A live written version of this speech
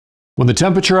When the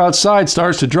temperature outside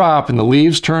starts to drop and the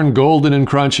leaves turn golden and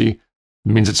crunchy, it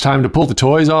means it's time to pull the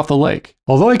toys off the lake.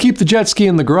 Although I keep the jet ski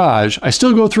in the garage, I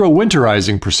still go through a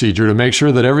winterizing procedure to make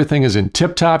sure that everything is in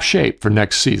tip-top shape for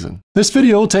next season. This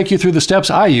video will take you through the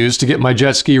steps I use to get my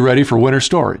jet ski ready for winter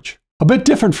storage. A bit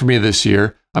different for me this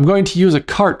year, I'm going to use a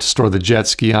cart to store the jet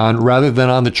ski on rather than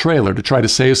on the trailer to try to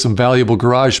save some valuable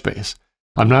garage space.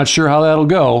 I'm not sure how that'll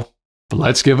go, but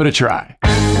let's give it a try.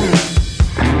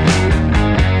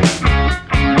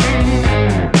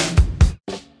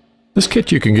 This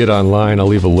kit you can get online. I'll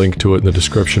leave a link to it in the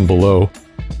description below.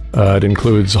 It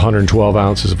includes 112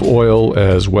 ounces of oil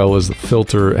as well as the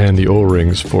filter and the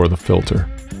O-rings for the filter.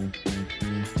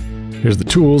 Here's the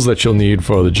tools that you'll need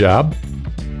for the job,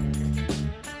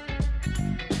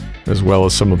 as well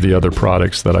as some of the other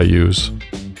products that I use.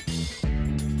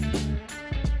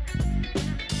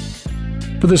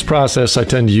 For this process, I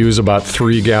tend to use about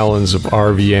 3 gallons of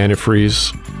RV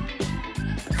antifreeze.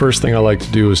 First thing I like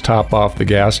to do is top off the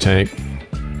gas tank.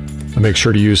 I make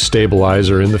sure to use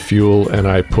stabilizer in the fuel, and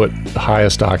I put the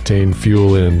highest octane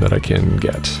fuel in that I can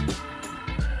get.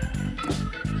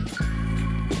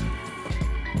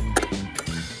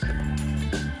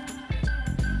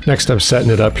 Next, I'm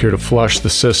setting it up here to flush the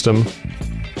system.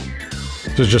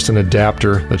 This is just an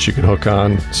adapter that you can hook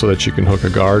on so that you can hook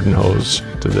a garden hose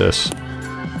to this.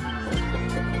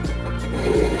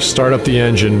 Start up the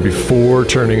engine before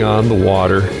turning on the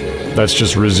water. That's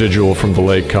just residual from the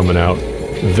lake coming out.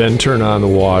 Then turn on the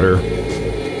water.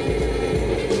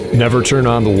 Never turn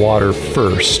on the water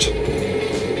first.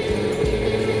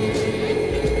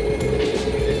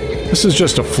 This is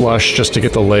just a flush just to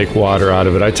get the lake water out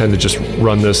of it. I tend to just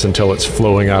run this until it's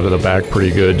flowing out of the back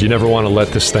pretty good. You never want to let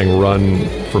this thing run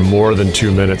for more than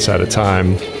 2 minutes at a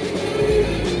time.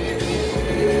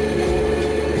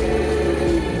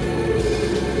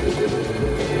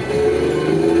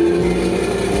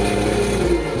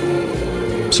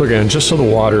 So again, just so the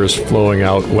water is flowing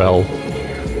out well.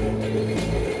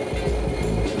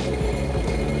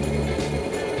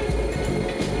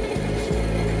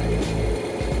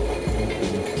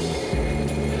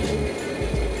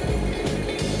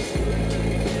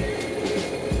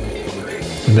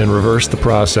 And then reverse the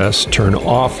process, turn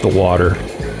off the water.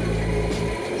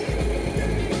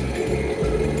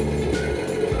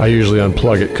 I usually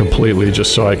unplug it completely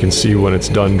just so I can see when it's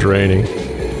done draining.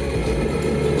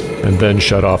 And then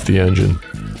shut off the engine.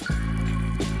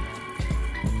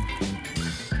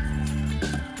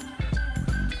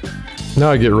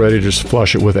 Now I get ready to just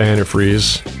flush it with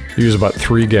antifreeze. I use about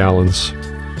 3 gallons.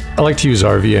 I like to use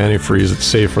RV antifreeze. It's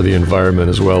safe for the environment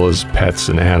as well as pets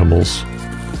and animals.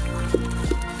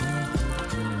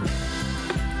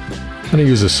 I'm going to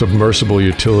use a submersible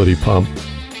utility pump.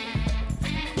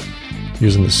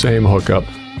 Using the same hookup.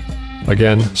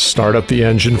 Again, start up the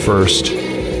engine first.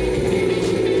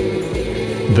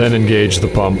 Then engage the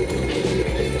pump.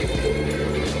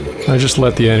 I just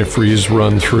let the antifreeze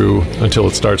run through until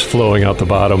it starts flowing out the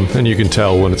bottom, and you can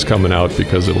tell when it's coming out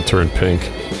because it'll turn pink.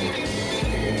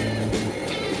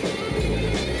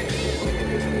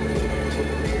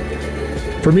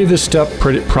 For me, this step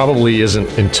probably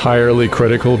isn't entirely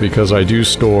critical because I do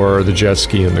store the jet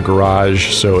ski in the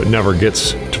garage, so it never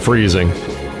gets to freezing.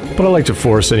 But I like to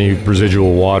force any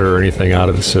residual water or anything out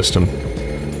of the system.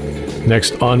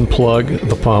 Next, unplug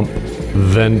the pump,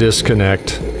 then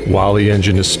disconnect while the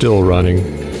engine is still running,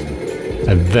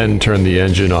 and then turn the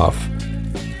engine off.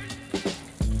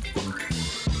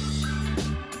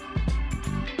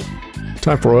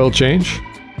 Time for oil change.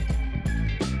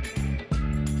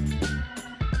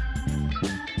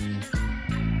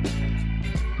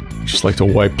 Just like to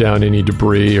wipe down any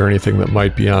debris or anything that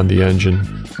might be on the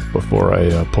engine before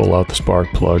I pull out the spark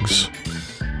plugs.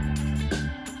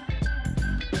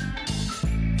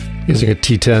 Using a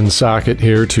T10 socket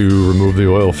here to remove the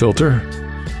oil filter.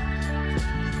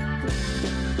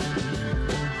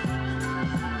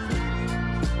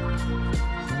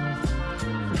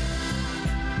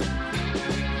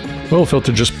 Oil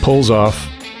filter just pulls off.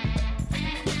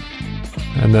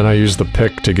 And then I use the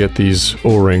pick to get these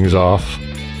O-rings off.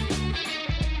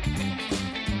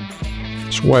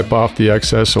 Just wipe off the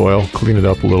excess oil, clean it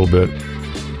up a little bit.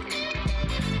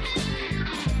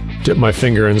 Dip my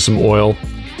finger in some oil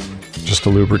just to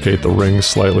lubricate the rings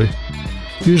slightly.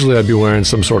 Usually I'd be wearing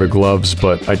some sort of gloves,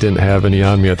 but I didn't have any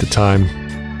on me at the time.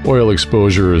 Oil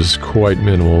exposure is quite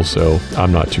minimal, so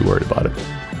I'm not too worried about it.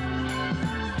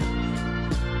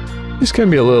 These can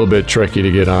be a little bit tricky to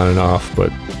get on and off,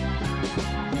 but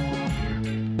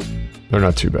they're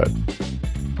not too bad.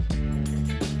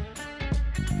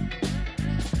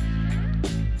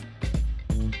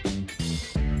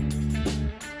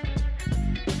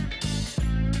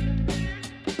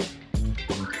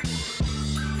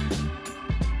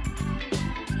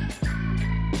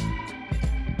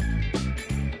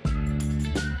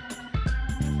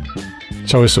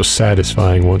 It's always so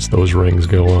satisfying once those rings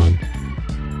go on.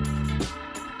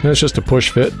 And it's just a push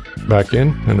fit back in,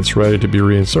 and it's ready to be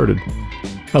reinserted.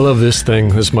 I love this thing.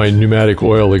 This is my pneumatic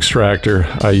oil extractor.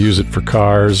 I use it for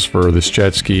cars, for this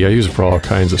jet ski. I use it for all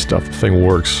kinds of stuff. The thing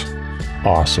works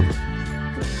awesome.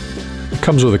 It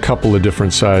comes with a couple of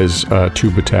different size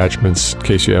tube attachments in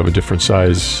case you have a different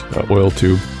size oil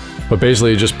tube. But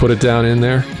basically you just put it down in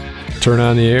there, turn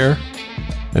on the air,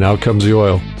 and out comes the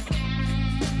oil.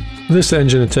 This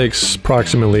engine, it takes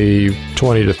approximately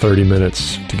 20 to 30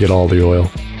 minutes to get all the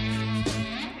oil.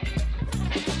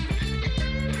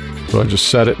 So I just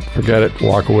set it, forget it,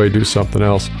 walk away, do something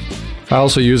else. I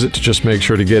also use it to just make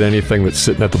sure to get anything that's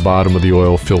sitting at the bottom of the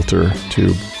oil filter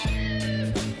tube.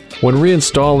 When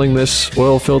reinstalling this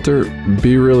oil filter,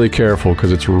 be really careful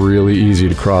because it's really easy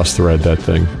to cross-thread that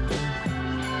thing.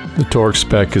 The torque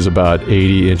spec is about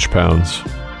 80 inch-pounds.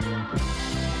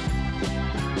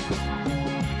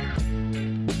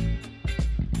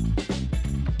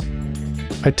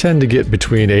 I tend to get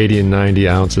between 80 and 90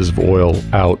 ounces of oil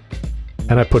out,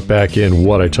 and I put back in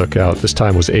what I took out. This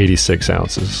time was 86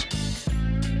 ounces.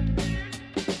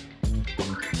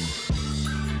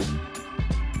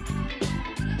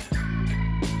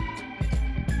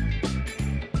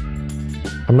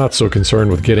 I'm not so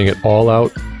concerned with getting it all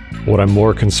out. What I'm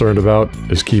more concerned about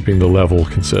is keeping the level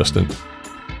consistent.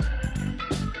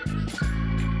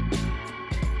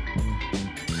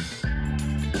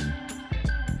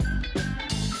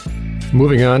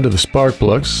 Moving on to the spark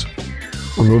plugs.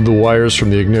 Remove the wires from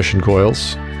the ignition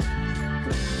coils.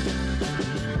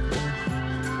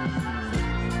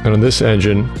 And on this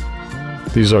engine,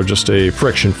 these are just a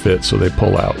friction fit, so they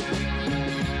pull out.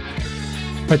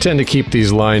 I tend to keep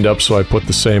these lined up, so I put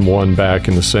the same one back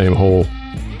in the same hole.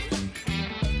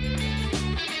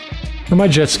 Now, my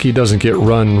jet ski doesn't get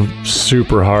run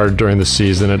super hard during the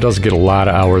season. It doesn't get a lot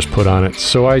of hours put on it,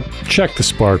 so I check the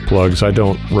spark plugs. I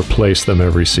don't replace them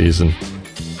every season.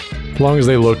 As long as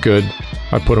they look good,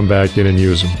 I put them back in and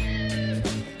use them.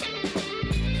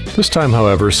 This time,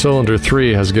 however, cylinder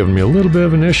 3 has given me a little bit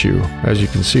of an issue. As you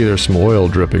can see, there's some oil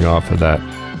dripping off of that.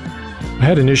 I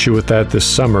had an issue with that this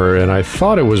summer, and I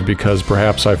thought it was because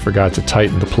perhaps I forgot to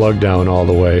tighten the plug down all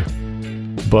the way.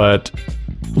 But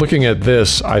looking at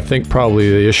this, I think probably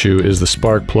the issue is the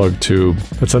spark plug tube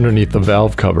that's underneath the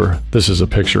valve cover. This is a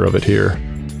picture of it here.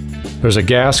 There's a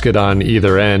gasket on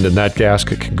either end, and that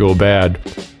gasket can go bad.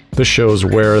 This shows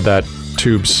where that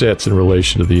tube sits in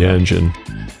relation to the engine.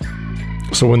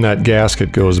 So when that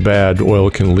gasket goes bad,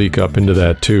 oil can leak up into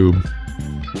that tube,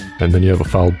 and then you have a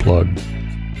fouled plug.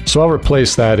 So I'll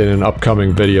replace that in an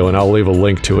upcoming video, and I'll leave a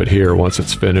link to it here once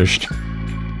it's finished.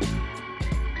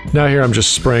 Now here I'm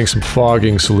just spraying some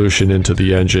fogging solution into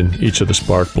the engine, each of the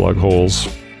spark plug holes.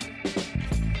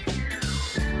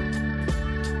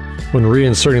 When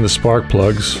reinserting the spark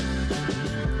plugs,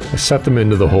 I set them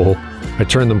into the hole. I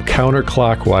turn them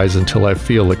counterclockwise until I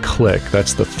feel a click.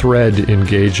 That's the thread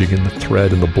engaging in the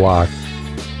thread in the block.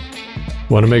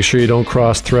 Want to make sure you don't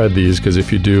cross-thread these, because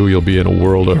if you do, you'll be in a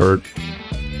world of hurt.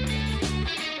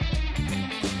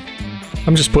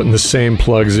 I'm just putting the same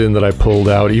plugs in that I pulled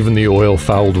out, even the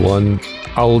oil-fouled one.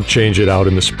 I'll change it out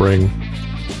in the spring.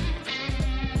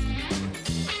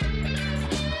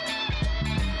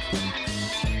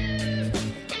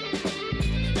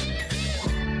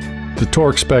 The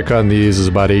torque spec on these is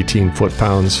about 18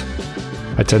 foot-pounds.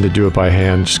 I tend to do it by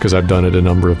hand just because I've done it a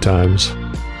number of times.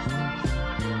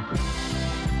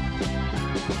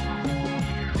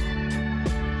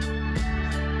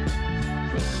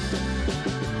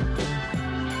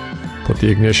 Put the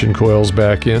ignition coils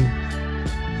back in.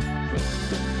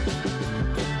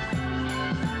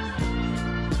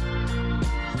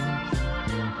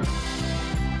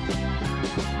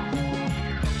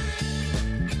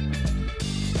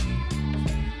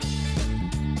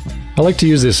 I like to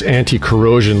use this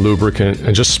anti-corrosion lubricant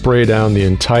and just spray down the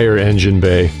entire engine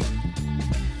bay.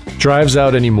 Drives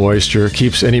out any moisture,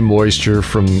 keeps any moisture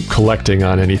from collecting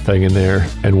on anything in there,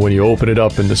 and when you open it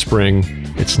up in the spring,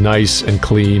 it's nice and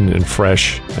clean and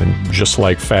fresh and just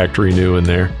like factory new in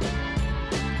there.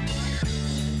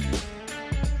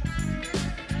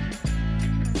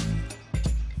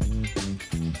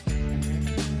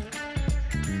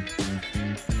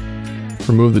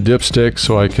 Remove the dipstick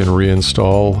so I can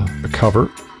reinstall the cover.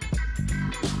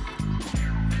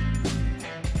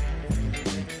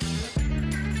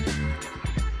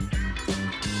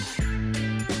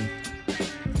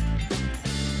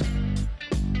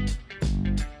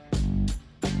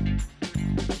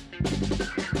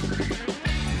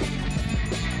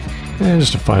 And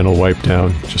just a final wipe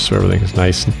down, just so everything is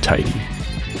nice and tidy.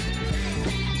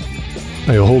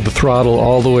 I hold the throttle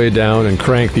all the way down and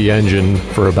crank the engine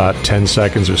for about 10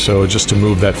 seconds or so just to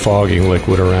move that fogging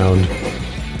liquid around.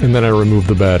 And then I remove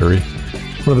the battery.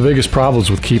 One of the biggest problems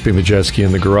with keeping the jet ski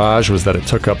in the garage was that it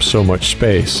took up so much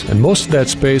space, and most of that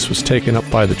space was taken up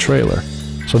by the trailer.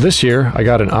 So this year, I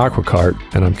got an aqua cart,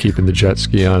 and I'm keeping the jet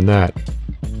ski on that.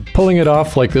 Pulling it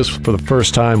off like this for the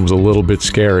first time was a little bit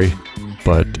scary,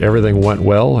 but everything went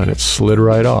well and it slid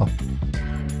right off.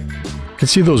 You can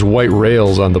see those white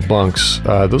rails on the bunks.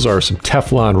 Those are some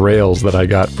Teflon rails that I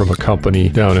got from a company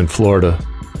down in Florida.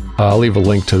 I'll leave a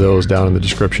link to those down in the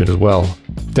description as well.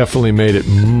 Definitely made it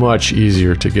much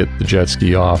easier to get the jet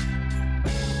ski off.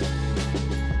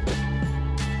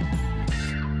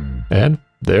 And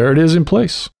there it is in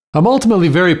place. I'm ultimately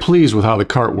very pleased with how the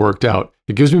cart worked out.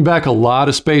 It gives me back a lot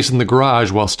of space in the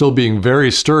garage while still being very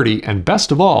sturdy and,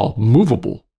 best of all,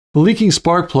 movable. The leaking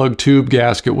spark plug tube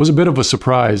gasket was a bit of a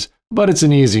surprise, but it's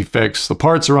an easy fix. The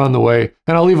parts are on the way,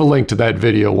 and I'll leave a link to that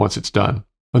video once it's done.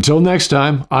 Until next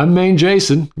time, I'm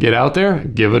mainejason. Get out there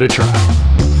and give it a try.